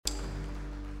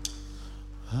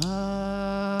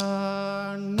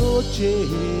Anoche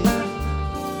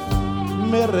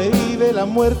me reí de la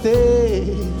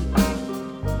muerte,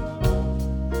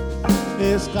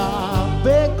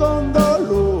 escapé con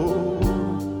dolor,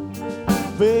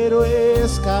 pero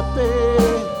escapé.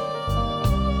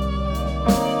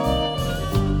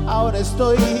 Ahora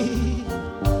estoy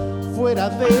fuera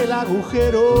del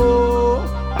agujero.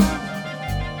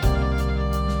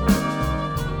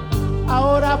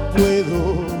 Ahora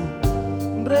puedo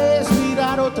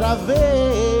respirar otra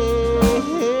vez,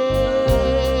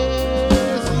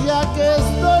 ya que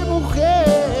estoy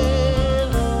mujer,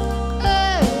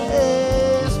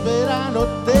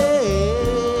 esperándote,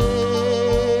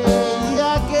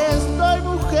 ya que estoy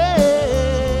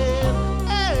mujer,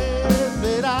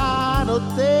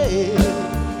 esperándote.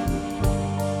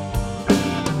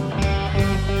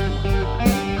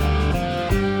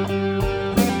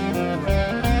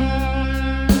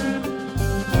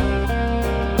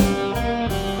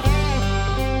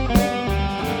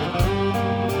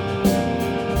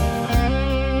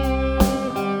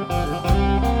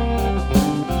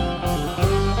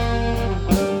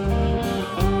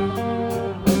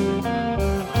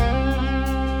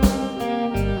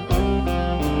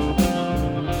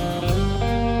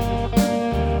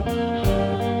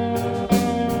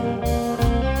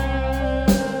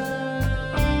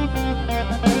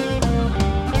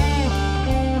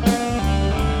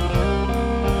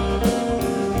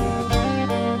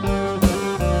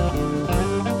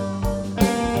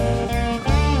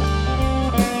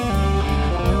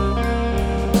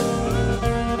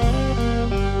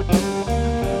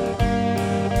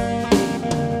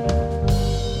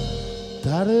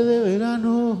 Tarde de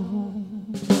verano,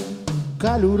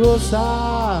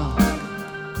 calurosa,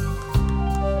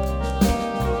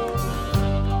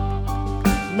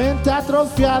 mente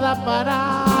atrofiada,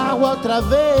 paraguas otra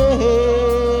vez.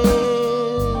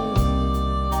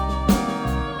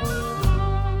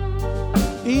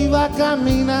 Iba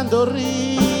caminando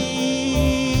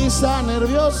Risa,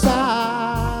 nerviosa.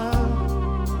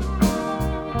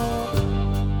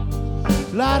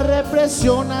 La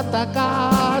represión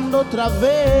atacando otra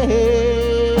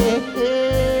vez,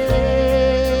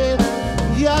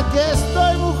 ya que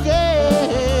estoy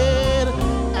mujer,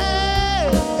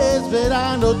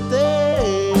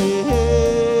 esperándote,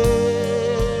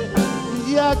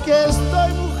 ya que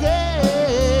estoy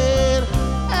mujer,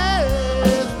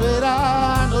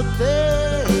 esperándote,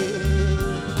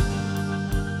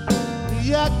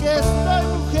 ya que estoy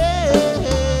mujer.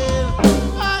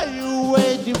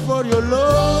 For your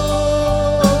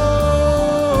love,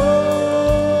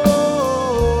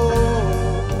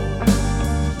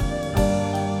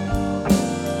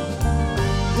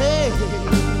 hey,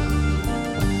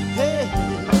 hey,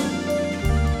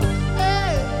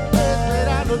 hey,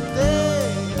 esperándote.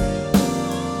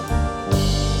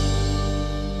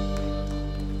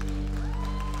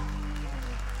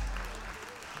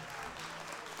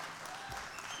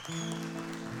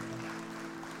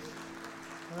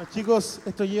 Bueno, chicos,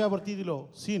 esto llega por título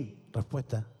Sin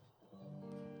Respuesta.